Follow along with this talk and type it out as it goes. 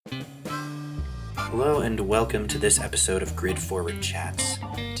Hello and welcome to this episode of Grid Forward Chats.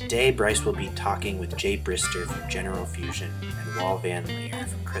 Today, Bryce will be talking with Jay Brister from General Fusion and Wal Van Leer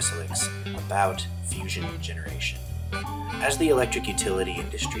from Chrysalix about fusion generation. As the electric utility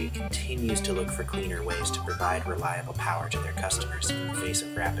industry continues to look for cleaner ways to provide reliable power to their customers in the face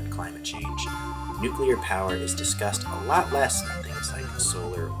of rapid climate change, nuclear power is discussed a lot less than things like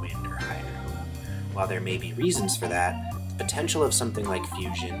solar, wind, or hydro. While there may be reasons for that, the potential of something like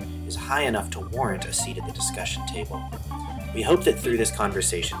fusion is high enough to warrant a seat at the discussion table. We hope that through this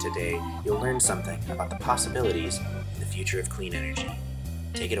conversation today, you'll learn something about the possibilities in the future of clean energy.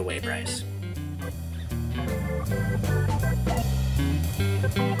 Take it away, Bryce.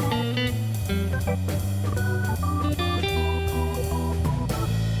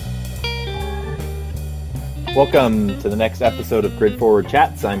 Welcome to the next episode of Grid Forward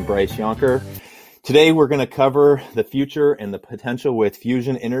Chats. I'm Bryce Yonker. Today we're going to cover the future and the potential with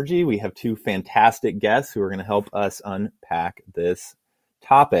fusion energy. We have two fantastic guests who are going to help us unpack this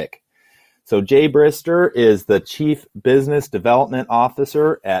topic. So Jay Brister is the Chief Business Development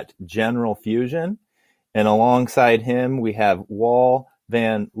Officer at General Fusion. And alongside him, we have Wal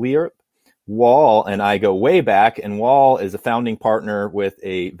Van Leer. Wal and I go way back, and Wal is a founding partner with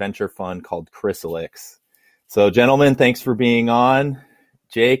a venture fund called Chrysalix. So gentlemen, thanks for being on.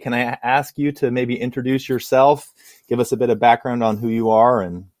 Jay, can I ask you to maybe introduce yourself, give us a bit of background on who you are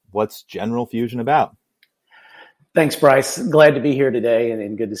and what's General Fusion about? Thanks, Bryce. Glad to be here today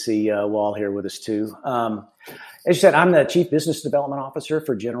and good to see Wal here with us too. As you said, I'm the Chief Business Development Officer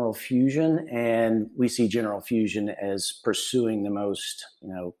for General Fusion, and we see General Fusion as pursuing the most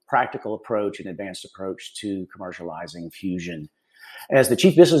practical approach and advanced approach to commercializing fusion. As the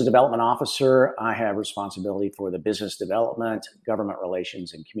Chief Business Development Officer, I have responsibility for the business development, government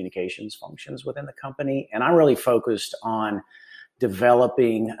relations, and communications functions within the company. And I'm really focused on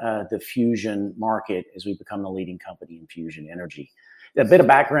developing the fusion market as we become the leading company in fusion energy. A bit of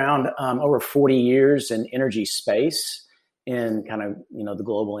background, over 40 years in energy space in the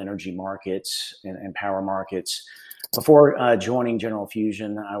global energy markets and power markets. Before joining General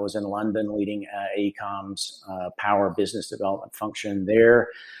Fusion, I was in London leading AECOM's power business development function there.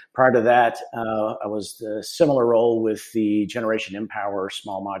 Prior to that, I was the similar role with the Generation Empower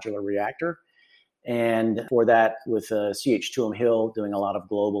small modular reactor. And for that, with CH2M Hill, doing a lot of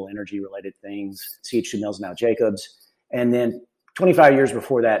global energy related things. CH2 Mills, now Jacobs. And then 25 years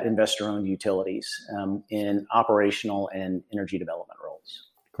before that, investor-owned utilities in operational and energy development roles.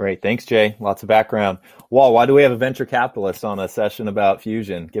 Great. Thanks, Jay. Lots of background. Wal, why do we have a venture capitalist on a session about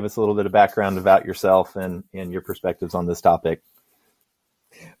fusion? Give us a little bit of background about yourself and your perspectives on this topic.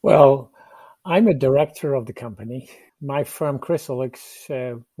 Well, I'm a director of the company. My firm,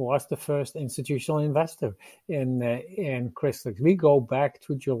 Chrysalix, was the first institutional investor in Chrysalix. We go back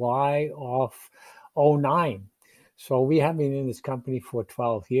to July of 2009. So we have been in this company for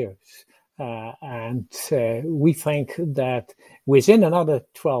 12 years. And we think that within another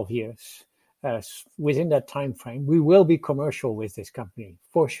 12 years, within that time frame, we will be commercial with this company,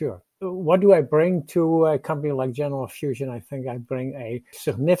 for sure. What do I bring to a company like General Fusion? I think I bring a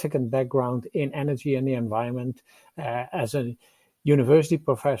significant background in energy and the environment as a university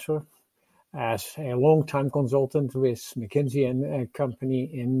professor, as a long-time consultant with McKinsey and Company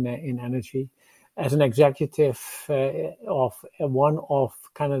in energy, as an executive of one of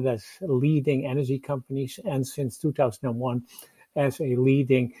Canada's leading energy companies, and since 2001 as a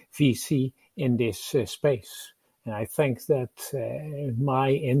leading VC in this space. And I think that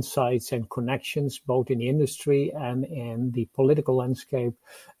my insights and connections, both in the industry and in the political landscape,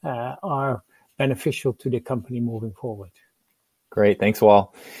 are beneficial to the company moving forward. Great. Thanks,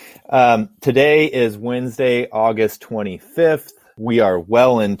 Wal. Today is Wednesday, August 25th. We are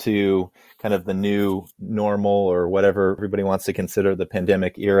well into kind of the new normal, or whatever everybody wants to consider the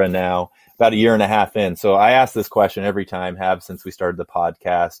pandemic era now, about a year and a half in. So I ask this question every time, have since we started the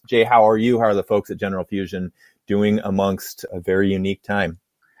podcast. Jay, how are you? How are the folks at General Fusion doing amongst a very unique time?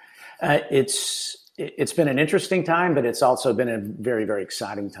 It's been an interesting time, but it's also been a very, very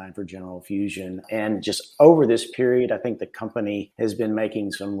exciting time for General Fusion. And just over this period, I think the company has been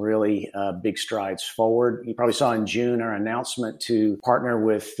making some really big strides forward. You probably saw in June our announcement to partner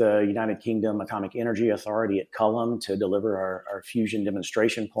with the United Kingdom Atomic Energy Authority at Culham to deliver our fusion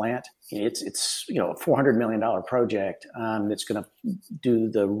demonstration plant. It's a $400 million project that's going to do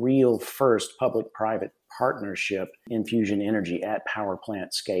the real first public-private partnership in fusion energy at power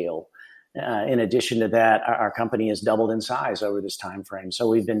plant scale. In addition to that, our company has doubled in size over this time frame. So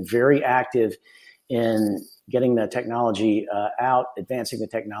we've been very active in getting the technology out, advancing the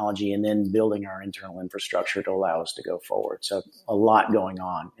technology, and then building our internal infrastructure to allow us to go forward. So a lot going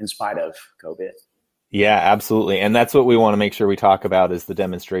on in spite of COVID. Yeah, absolutely. And that's what we want to make sure we talk about is the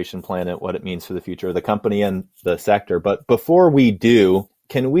demonstration plan and what it means for the future of the company and the sector. But before we do,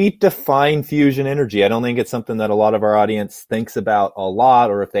 can we define fusion energy? I don't think it's something that a lot of our audience thinks about a lot,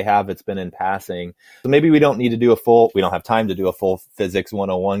 or if they have, it's been in passing. So maybe we don't have time to do a full Physics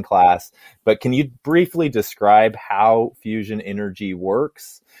 101 class, but can you briefly describe how fusion energy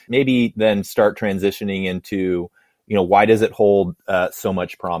works? Maybe then start transitioning into, why does it hold so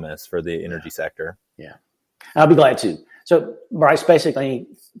much promise for the energy sector? Yeah, I'll be glad to. So, Bryce, basically,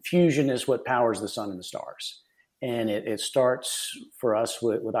 fusion is what powers the sun and the stars. And it starts for us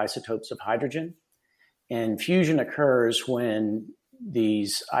with isotopes of hydrogen. And fusion occurs when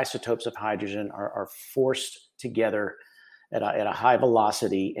these isotopes of hydrogen are forced together at a high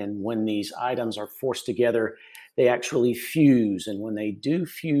velocity. And when these items are forced together, they actually fuse. And when they do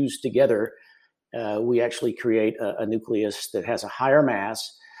fuse together, we actually create a nucleus that has a higher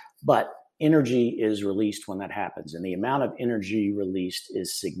mass, but energy is released when that happens. And the amount of energy released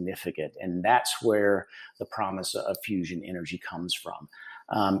is significant. And that's where the promise of fusion energy comes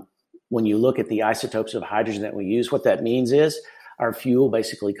from. When you look at the isotopes of hydrogen that we use, what that means is our fuel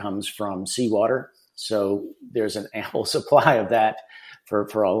basically comes from seawater. So there's an ample supply of that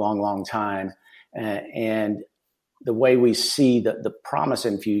for a long, long time. And the way we see the promise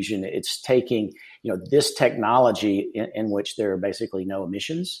in fusion, it's taking this technology in which there are basically no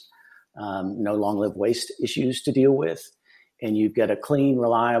emissions, no long-lived waste issues to deal with, and you've got a clean,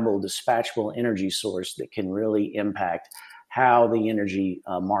 reliable, dispatchable energy source that can really impact how the energy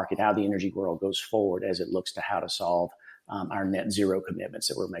market, how the energy world goes forward as it looks to how to solve our net zero commitments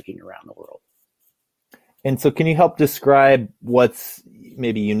that we're making around the world. And so can you help describe what's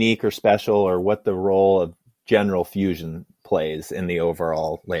maybe unique or special, or what the role of general fusion plays in the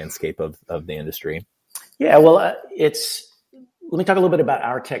overall landscape of the industry? Yeah, well, let me talk a little bit about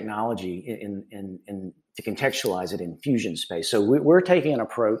our technology in to contextualize it in fusion space. So we're taking an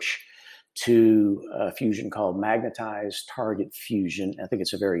approach to fusion called magnetized target fusion. I think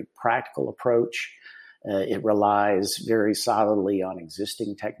it's a very practical approach. It relies very solidly on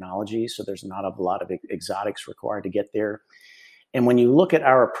existing technology, so there's not a lot of exotics required to get there. And when you look at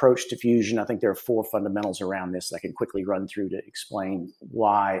our approach to fusion, I think there are 4 fundamentals around this that I can quickly run through to explain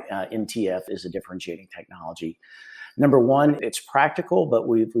why MTF is a differentiating technology. Number one, it's practical, but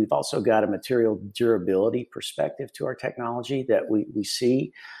we've also got a material durability perspective to our technology that we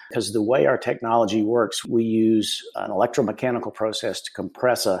see, because the way our technology works, we use an electromechanical process to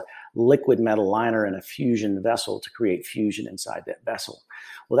compress a liquid metal liner in a fusion vessel to create fusion inside that vessel.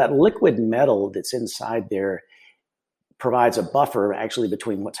 Well, that liquid metal that's inside there provides a buffer actually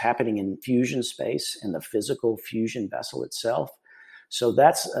between what's happening in fusion space and the physical fusion vessel itself. So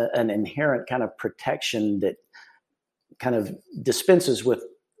that's an inherent kind of protection that kind of dispenses with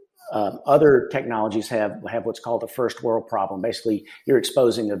other technologies have what's called a first world problem. Basically, you're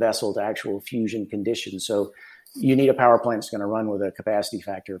exposing the vessel to actual fusion conditions. So you need a power plant that's going to run with a capacity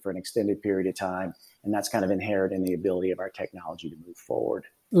factor for an extended period of time. And that's kind of inherent in the ability of our technology to move forward.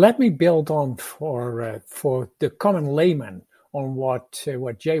 Let me build on for the common layman on what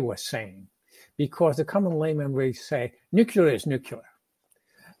Jay was saying, because the common layman will say nuclear is nuclear.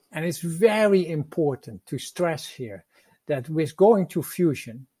 And it's very important to stress here that with going to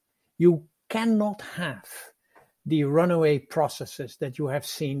fusion, you cannot have the runaway processes that you have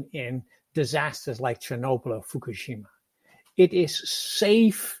seen in disasters like Chernobyl or Fukushima. It is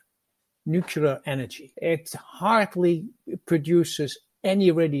safe nuclear energy. It hardly produces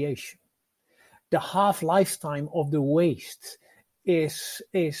any radiation. The half-lifetime of the waste is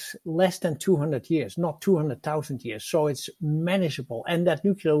less than 200 years, not 200,000 years. So it's manageable. And that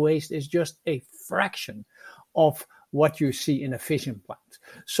nuclear waste is just a fraction of what you see in a fission plant.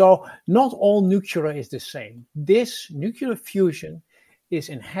 So not all nuclear is the same. This nuclear fusion is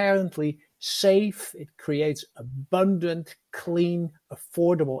inherently safe. It creates abundant, clean,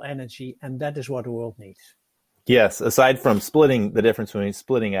 affordable energy. And that is what the world needs. Yes, aside from splitting, the difference between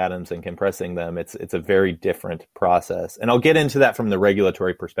splitting atoms and compressing them, it's a very different process. And I'll get into that from the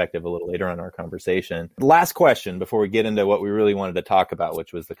regulatory perspective a little later on in our conversation. Last question before we get into what we really wanted to talk about,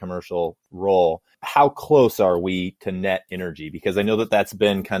 which was the commercial role. How close are we to net energy? Because I know that that's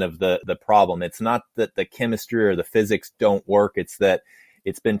been kind of the problem. It's not that the chemistry or the physics don't work. It's that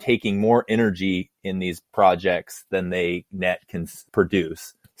it's been taking more energy in these projects than they net can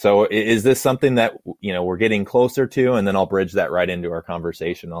produce. So is this something that, we're getting closer to? And then I'll bridge that right into our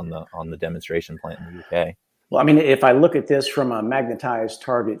conversation on the demonstration plant in the UK. Well, I mean, if I look at this from a magnetized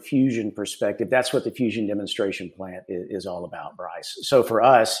target fusion perspective, that's what the fusion demonstration plant is all about, Bryce. So for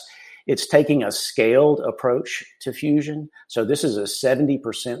us, it's taking a scaled approach to fusion. So this is a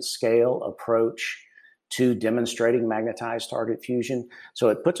 70% scale approach to demonstrating magnetized target fusion. So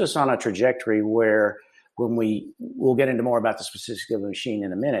it puts us on a trajectory where we'll get into more about the specifics of the machine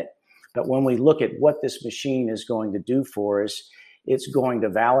in a minute, but when we look at what this machine is going to do for us, it's going to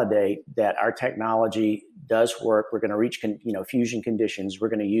validate that our technology does work. We're going to reach fusion conditions. We're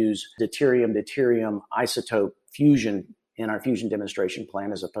going to use deuterium isotope fusion in our fusion demonstration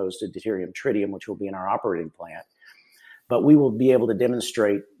plant as opposed to deuterium-tritium, which will be in our operating plant. But we will be able to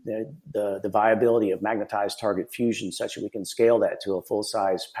demonstrate the viability of magnetized target fusion such that we can scale that to a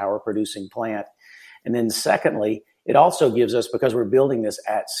full-size power-producing plant. And then secondly, it also gives us, because we're building this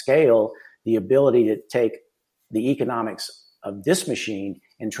at scale, the ability to take the economics of this machine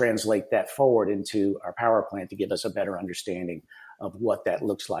and translate that forward into our power plant to give us a better understanding of what that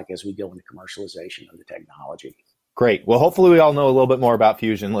looks like as we go into commercialization of the technology. Great. Well, hopefully we all know a little bit more about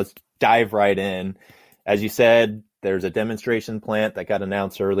fusion. Let's dive right in. As you said, there's a demonstration plant that got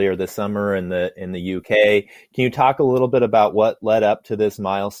announced earlier this summer in the UK. Can you talk a little bit about what led up to this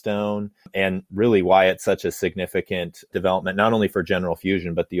milestone and really why it's such a significant development, not only for General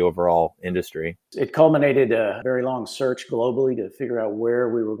Fusion, but the overall industry? It culminated a very long search globally to figure out where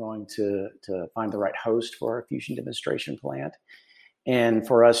we were going to find the right host for our fusion demonstration plant. And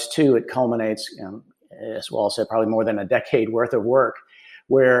for us too, it culminates, as Wal said, probably more than a decade worth of work,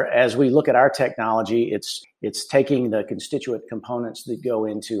 where as we look at our technology, it's taking the constituent components that go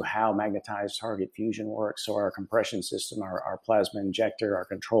into how magnetized target fusion works. So our compression system, our plasma injector, our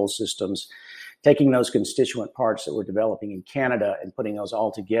control systems, taking those constituent parts that we're developing in Canada and putting those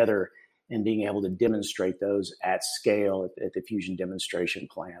all together and being able to demonstrate those at scale at the fusion demonstration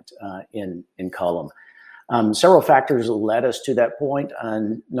plant in Cullum. Several factors led us to that point.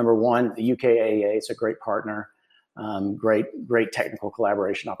 Number one, the UKAEA, it's a great partner. Great technical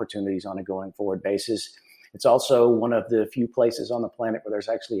collaboration opportunities on a going forward basis. It's also one of the few places on the planet where there's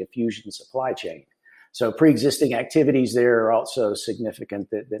actually a fusion supply chain. So pre-existing activities there are also significant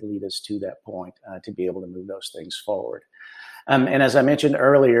that lead us to that point to be able to move those things forward. And as I mentioned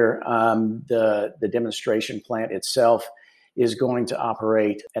earlier, the demonstration plant itself is going to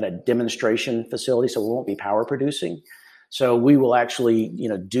operate at a demonstration facility, so we won't be power producing. So we will actually,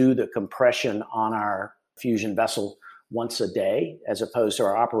 do the compression on our fusion vessel once a day, as opposed to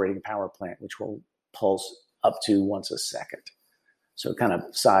our operating power plant, which will pulse up to once a second. So kind of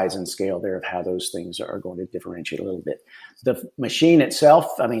size and scale there of how those things are going to differentiate a little bit. The machine itself,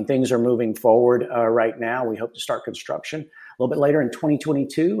 things are moving forward right now. We hope to start construction a little bit later in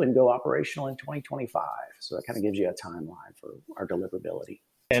 2022 and go operational in 2025. So that kind of gives you a timeline for our deliverability.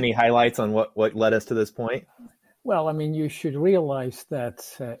 Any highlights on what led us to this point? Well, you should realize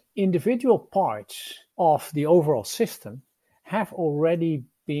that individual parts of the overall system have already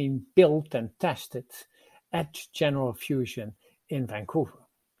been built and tested at General Fusion in Vancouver.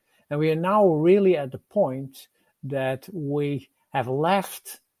 And we are now really at the point that we have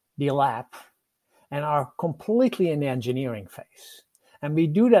left the lab and are completely in the engineering phase. And we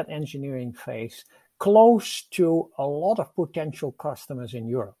do that engineering phase close to a lot of potential customers in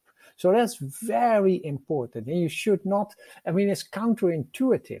Europe. So that's very important. And you should not, it's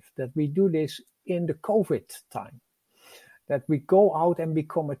counterintuitive that we do this in the COVID time, that we go out and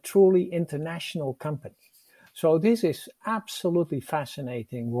become a truly international company. So this is absolutely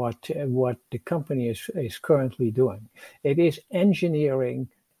fascinating what the company is currently doing. It is engineering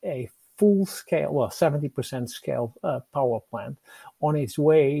a full scale, 70% scale power plant on its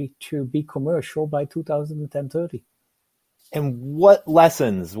way to be commercial by 2030. And what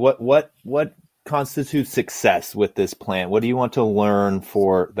lessons, what constitutes success with this plant? What do you want to learn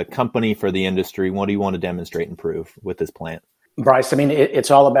for the company, for the industry? What do you want to demonstrate and prove with this plant? Bryce, it's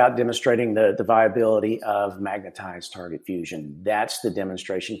all about demonstrating the viability of magnetized target fusion. That's the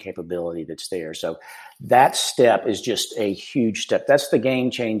demonstration capability that's there. So that step is just a huge step. That's the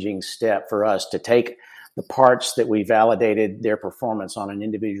game-changing step for us to take the parts that we validated their performance on an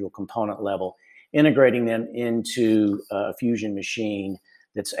individual component level, integrating them into a fusion machine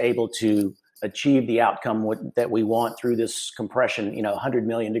that's able to achieve the outcome that we want through this compression, 100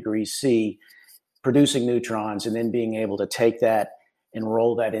 million degrees C, producing neutrons, and then being able to take that and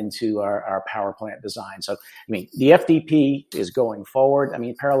roll that into our power plant design. So, the FDP is going forward.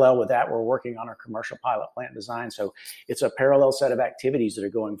 Parallel with that, we're working on our commercial pilot plant design. So it's a parallel set of activities that are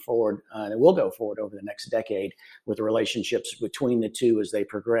going forward, and will go forward over the next decade with the relationships between the two as they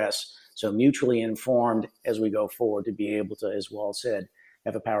progress. So mutually informed as we go forward to be able to, as Wal said,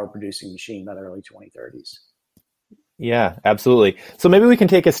 have a power producing machine by the early 2030s. Yeah, absolutely. So maybe we can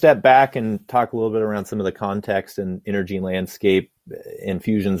take a step back and talk a little bit around some of the context and energy landscape and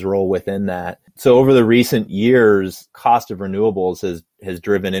fusion's role within that. So over the recent years, cost of renewables has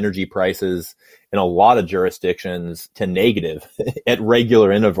driven energy prices in a lot of jurisdictions to negative at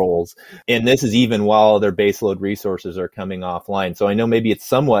regular intervals. And this is even while their baseload resources are coming offline. So I know maybe it's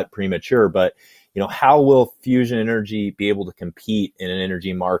somewhat premature, but how will fusion energy be able to compete in an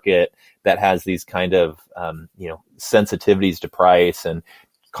energy market that has these kind of, sensitivities to price and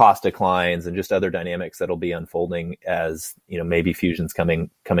cost declines and just other dynamics that'll be unfolding as, maybe fusion's coming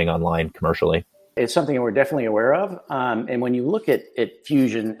online commercially? It's something we're definitely aware of. And when you look at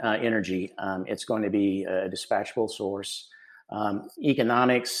fusion energy, it's going to be a dispatchable source.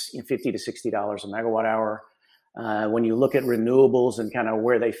 Economics, $50 to $60 a megawatt hour. When you look at renewables and kind of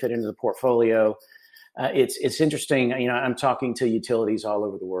where they fit into the portfolio, it's interesting. I'm talking to utilities all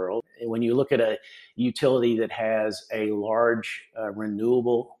over the world. When you look at a utility that has a large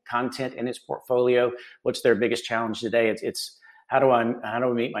renewable content in its portfolio, what's their biggest challenge today? It's how do I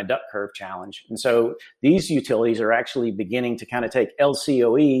meet my duck curve challenge? And so these utilities are actually beginning to kind of take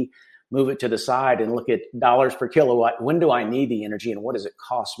LCOE, move it to the side, and look at dollars per kilowatt. When do I need the energy, and what does it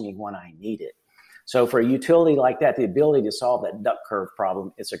cost me when I need it? So for a utility like that, the ability to solve that duck curve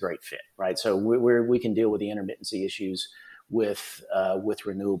problem, it's a great fit, right? So we can deal with the intermittency issues with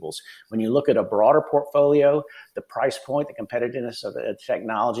renewables. When you look at a broader portfolio, the price point, the competitiveness of the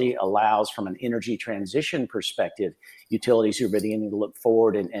technology allows, from an energy transition perspective, utilities who are beginning to look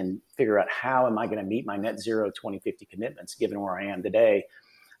forward and figure out, how am I going to meet my net zero 2050 commitments given where I am today?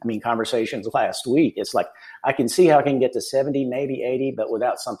 I mean, conversations last week, it's like, I can see how I can get to 70, maybe 80, but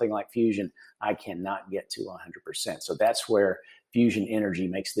without something like fusion, I cannot get to 100%. So that's where fusion energy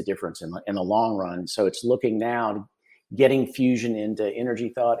makes the difference in the long run. So it's looking now, getting fusion into energy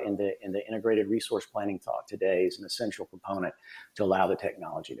thought, into integrated resource planning thought today is an essential component to allow the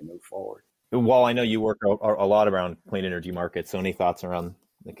technology to move forward. Well, I know you work a lot around clean energy markets. So any thoughts around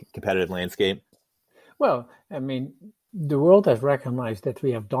the competitive landscape? Well, I mean, the world has recognized that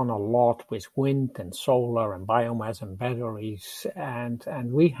we have done a lot with wind and solar and biomass and batteries, and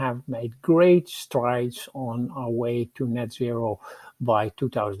we have made great strides on our way to net zero by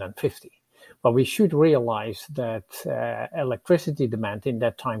 2050. But we should realize that electricity demand in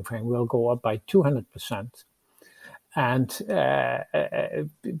that time frame will go up by 200%. And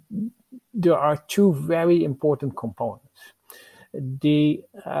there are two very important components.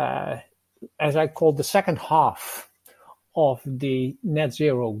 As I call the second half of the net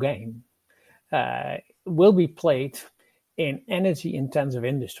zero game, will be played in energy intensive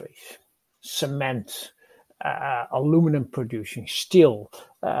industries, cement, aluminum producing, steel.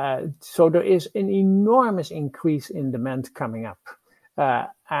 So there is an enormous increase in demand coming up.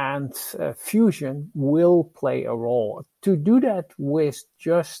 And fusion will play a role. To do that with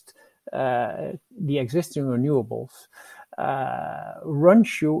just the existing renewables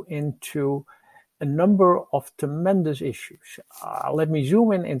runs you into a number of tremendous issues. Let me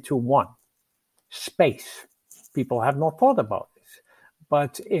zoom into one. Space. People have not thought about this.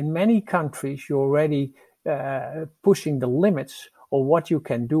 But in many countries, you're already pushing the limits of what you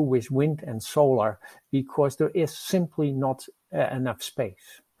can do with wind and solar, because there is simply not enough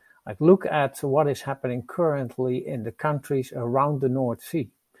space. Like, look at what is happening currently in the countries around the North Sea.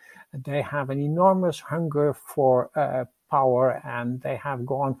 They have an enormous hunger for power, and they have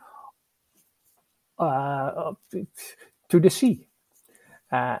gone to the sea.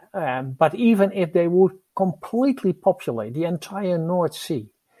 But even if they would completely populate the entire North Sea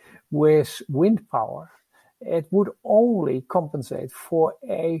with wind power, it would only compensate for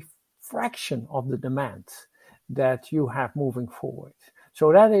a fraction of the demand that you have moving forward.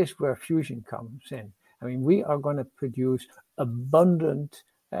 So that is where fusion comes in. I mean, we are going to produce abundant,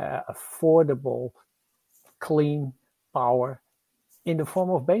 affordable, clean power in the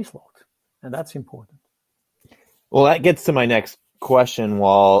form of baseload. And that's important. Well, that gets to my next question.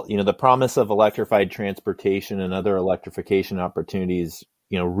 While, the promise of electrified transportation and other electrification opportunities,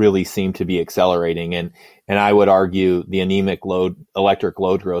 really seem to be accelerating. And I would argue the anemic electric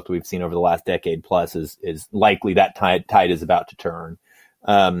load growth we've seen over the last decade plus is likely that tide is about to turn.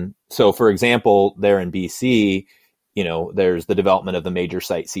 So for example, there in BC, there's the development of the major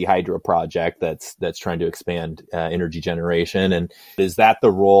Site C hydro project that's trying to expand energy generation. And is that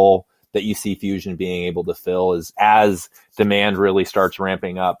the role that you see fusion being able to fill, is as demand really starts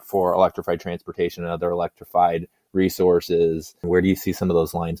ramping up for electrified transportation and other electrified resources? Where do you see some of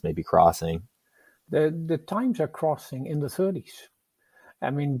those lines maybe crossing? The times are crossing in the 30s.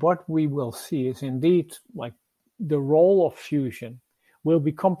 I mean, what we will see is indeed like the role of fusion will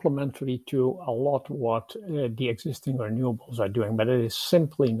be complementary to a lot what the existing renewables are doing, but it is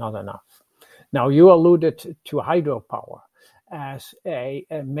simply not enough. Now, you alluded to hydropower as a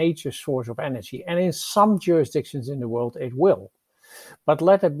major source of energy, and in some jurisdictions in the world it will. But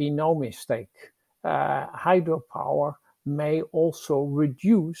let there be no mistake. Hydropower may also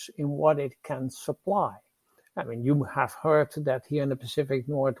reduce in what it can supply. I mean, you have heard that here in the Pacific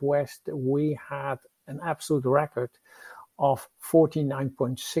Northwest, we had an absolute record of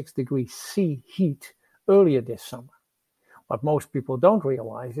 49.6 degrees C heat earlier this summer. What most people don't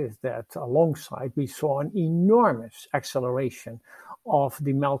realize is that alongside we saw an enormous acceleration of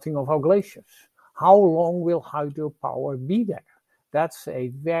the melting of our glaciers. How long will hydropower be there? That's a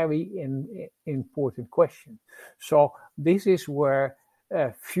very important question. So this is where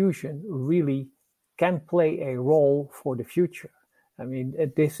fusion really can play a role for the future. I mean,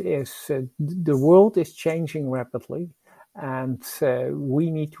 the world is changing rapidly, and we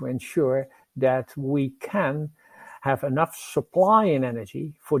need to ensure that we can have enough supply in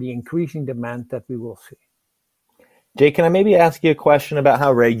energy for the increasing demand that we will see. Jay, can I maybe ask you a question about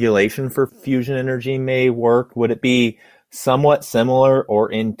how regulation for fusion energy may work? Would it be somewhat similar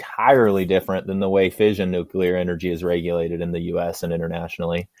or entirely different than the way fission nuclear energy is regulated in the U.S. and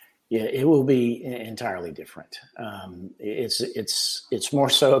internationally? Yeah, it will be entirely different. It's more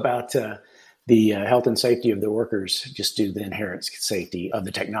so about the health and safety of the workers, just due to the inherent safety of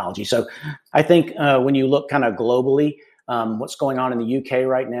the technology. So I think when you look kind of globally, what's going on in the UK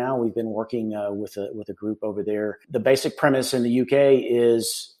right now, we've been working with a group over there. The basic premise in the UK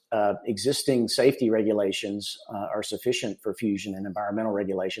is existing safety regulations are sufficient for fusion, and environmental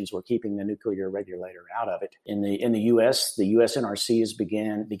regulations. We're keeping the nuclear regulator out of it. In the US, the US NRC has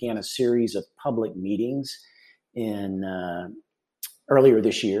began a series of public meetings earlier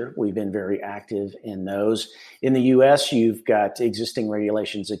this year. We've been very active in those. In the US, you've got existing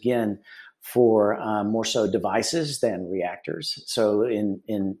regulations again for more so devices than reactors. So in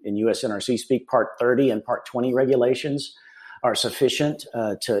US NRC speak, Part 30 and Part 20 regulations are sufficient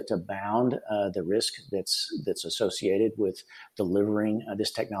to bound the risk that's associated with delivering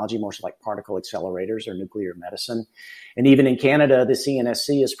this technology, more so like particle accelerators or nuclear medicine. And even in Canada, the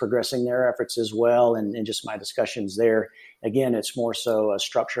CNSC is progressing their efforts as well. And just my discussions there, again, it's more so a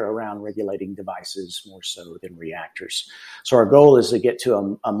structure around regulating devices more so than reactors. So our goal is to get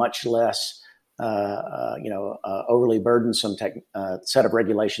to a much less overly burdensome set of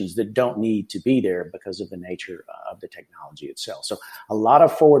regulations that don't need to be there because of the nature of the technology itself. So a lot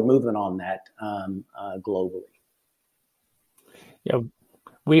of forward movement on that globally. Yeah,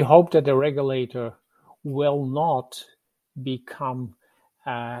 we hope that the regulator will not become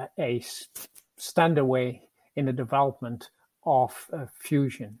a standaway in the development of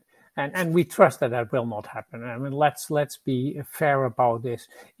fusion. And we trust that will not happen. I mean, let's be fair about this.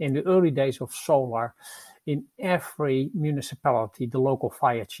 In the early days of solar, in every municipality, the local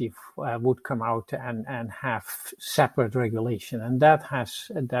fire chief would come out and have separate regulation, and that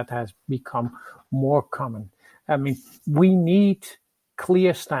has become more common. I mean, we need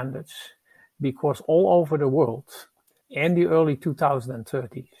clear standards because all over the world, in the early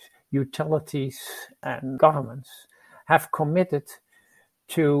 2030s, utilities and governments have committed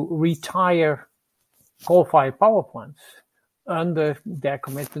to retire coal-fired power plants under their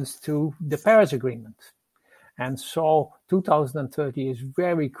commitments to the Paris Agreement. And so 2030 is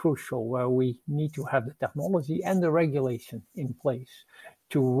very crucial, where we need to have the technology and the regulation in place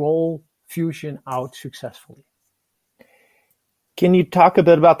to roll fusion out successfully. Can you talk a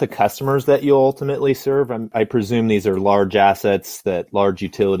bit about the customers that you ultimately serve? I presume these are large assets that large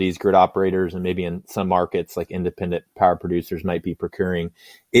utilities, grid operators, and maybe in some markets like independent power producers might be procuring.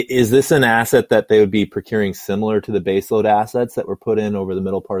 Is this an asset that they would be procuring similar to the baseload assets that were put in over the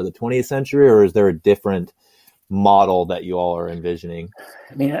middle part of the 20th century, or is there a different model that you all are envisioning?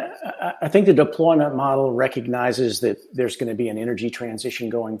 I mean, I think the deployment model recognizes that there's going to be an energy transition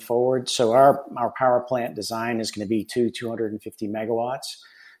going forward. So our power plant design is going to be 250 megawatts.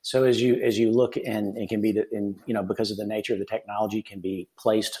 So as you look, and it can be because of the nature of the technology, can be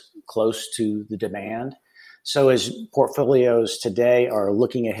placed close to the demand. So as portfolios today are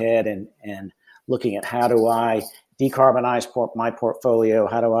looking ahead and looking at how do I decarbonize my portfolio,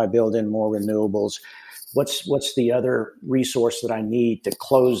 how do I build in more renewables, what's the other resource that I need to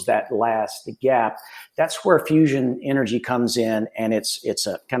close that last gap? That's where fusion energy comes in, and it's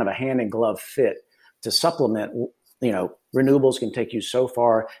a kind of a hand in glove fit to supplement. Renewables can take you so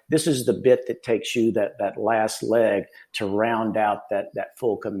far. This is the bit that takes you that last leg to round out that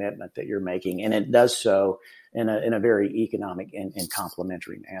full commitment that you're making, and it does so in a very economic and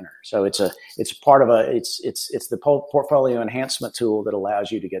complementary manner. So it's part of it's the portfolio enhancement tool that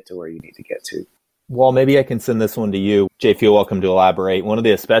allows you to get to where you need to get to. Well, maybe I can send this one to you. Jay, feel welcome to elaborate. One of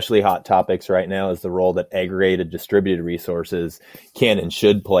the especially hot topics right now is the role that aggregated distributed resources can and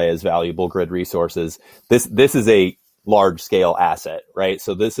should play as valuable grid resources. This is a large scale asset, right?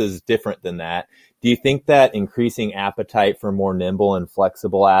 So this is different than that. Do you think that increasing appetite for more nimble and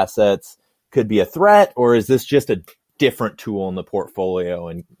flexible assets could be a threat, or is this just a different tool in the portfolio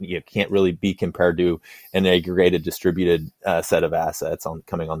and you can't really be compared to an aggregated distributed set of assets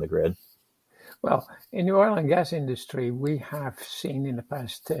coming on the grid? Well, in the oil and gas industry, we have seen in the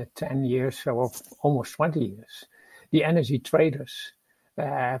past 10 years or almost 20 years, the energy traders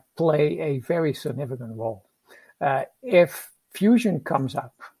play a very significant role. If fusion comes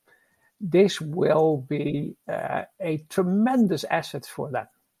up, this will be a tremendous asset for them.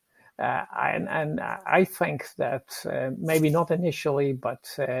 And I think that maybe not initially, but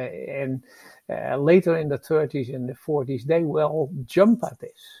later in the 30s, in the 40s, they will jump at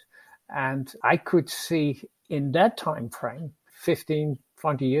this. And I could see in that time frame, 15,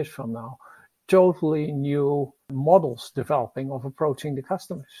 20 years from now, totally new models developing of approaching the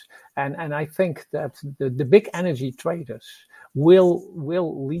customers. And I think that the big energy traders will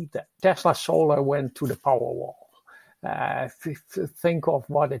lead that. Tesla Solar went to the Powerwall. Think of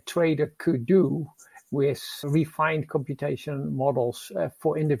what a trader could do with refined computation models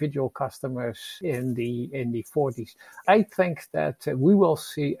for individual customers in the 40s. I think that we will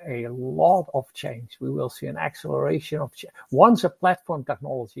see a lot of change. We will see an acceleration of change. Once a platform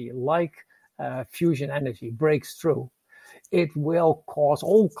technology like fusion energy breaks through, it will cause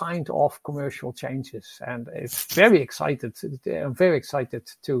all kinds of commercial changes, and it's very excited. I'm very excited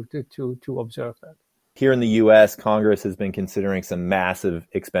to observe that. Here in the U.S., Congress has been considering some massive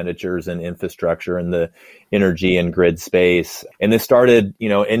expenditures in infrastructure in the energy and grid space. And this started,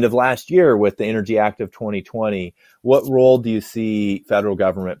 end of last year with the Energy Act of 2020. What role do you see federal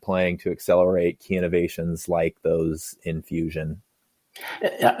government playing to accelerate key innovations like those in fusion?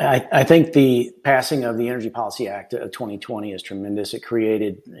 I think the passing of the Energy Policy Act of 2020 is tremendous. It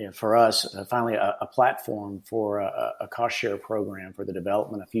created, for us, finally a platform for a cost share program for the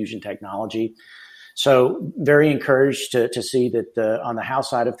development of fusion technology. So very encouraged to see that on the House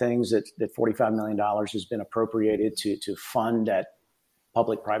side of things, that $45 million has been appropriated to fund that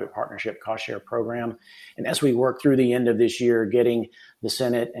public-private partnership cost share program. And as we work through the end of this year, getting the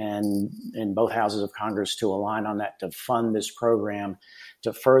Senate and both houses of Congress to align on that, to fund this program,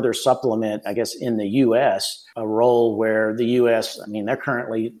 to further supplement, I guess, in the U.S., a role where the U.S., they're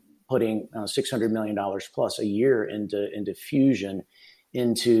currently putting $600 million plus a year into fusion,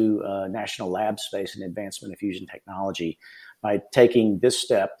 into national lab space and advancement of fusion technology. By taking this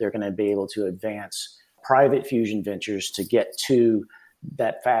step, they're going to be able to advance private fusion ventures to get to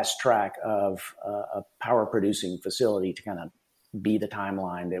that fast track of a power producing facility to kind of be the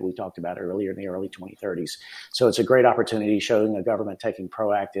timeline that we talked about earlier in the early 2030s. So it's a great opportunity, showing the government taking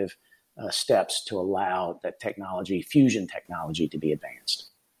proactive steps to allow that technology, fusion technology, to be advanced.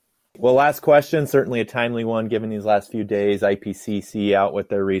 Well, last question, certainly a timely one given these last few days. IPCC out with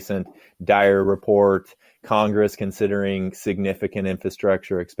their recent dire report, Congress considering significant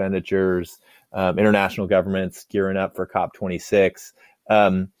infrastructure expenditures, international governments gearing up for COP26.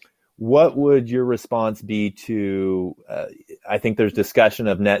 What would your response be to, I think there's discussion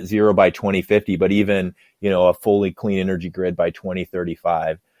of net zero by 2050, but even, a fully clean energy grid by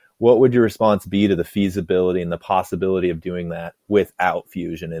 2035. What would your response be to the feasibility and the possibility of doing that without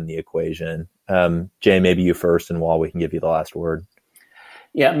fusion in the equation? Jay, maybe you first, and Wal, we can give you the last word.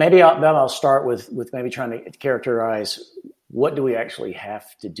 Yeah, maybe I'll start with maybe trying to characterize what do we actually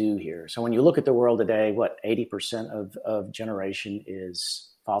have to do here. So when you look at the world today, 80% of generation is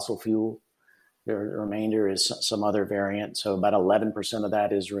fossil fuel. The remainder is some other variant. So about 11% of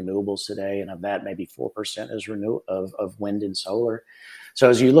that is renewables today, and of that, maybe 4% is of wind and solar. So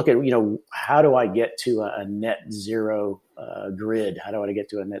as you look at, how do I get to a net zero grid? How do I get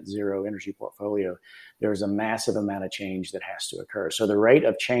to a net zero energy portfolio? There's a massive amount of change that has to occur. So the rate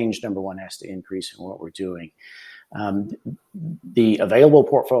of change, number one, has to increase in what we're doing. The available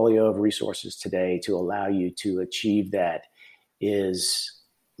portfolio of resources today to allow you to achieve that is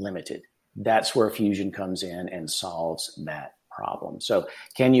limited. That's where fusion comes in and solves that problem. So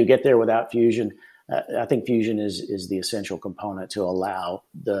can you get there without fusion? I think fusion is the essential component to allow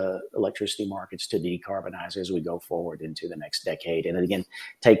the electricity markets to decarbonize as we go forward into the next decade. And again,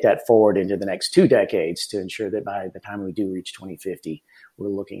 take that forward into the next 2 decades to ensure that by the time we do reach 2050, we're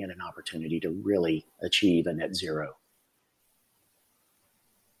looking at an opportunity to really achieve a net zero.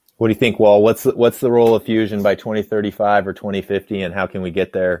 What do you think, Wal? What's the role of fusion by 2035 or 2050, and how can we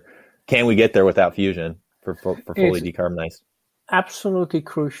get there? Can we get there without fusion for fully decarbonized? Absolutely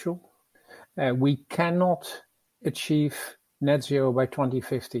crucial. We cannot achieve net zero by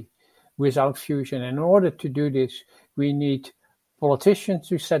 2050 without fusion. In order to do this, we need politicians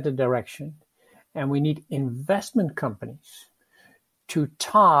to set the direction. and we need investment companies to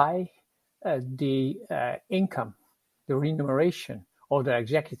tie the income, the remuneration of their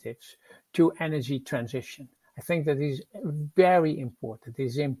executives to energy transition. I think that is very important. It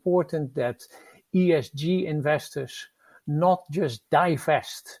is important that ESG investors not just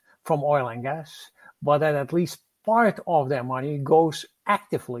divest from oil and gas, but that at least part of their money goes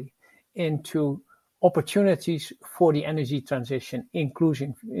actively into opportunities for the energy transition,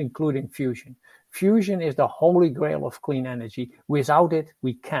 including fusion. Fusion is the holy grail of clean energy. Without it,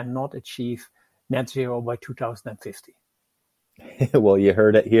 we cannot achieve net zero by 2050. Well, you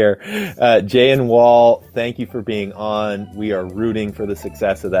heard it here. Jay and Wal, thank you for being on. We are rooting for the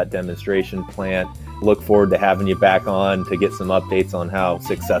success of that demonstration plant. Look forward to having you back on to get some updates on how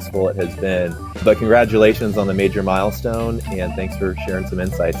successful it has been. But congratulations on the major milestone, and thanks for sharing some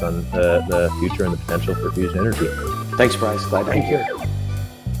insights on the future and the potential for fusion energy. Thanks, Bryce. Glad to be here.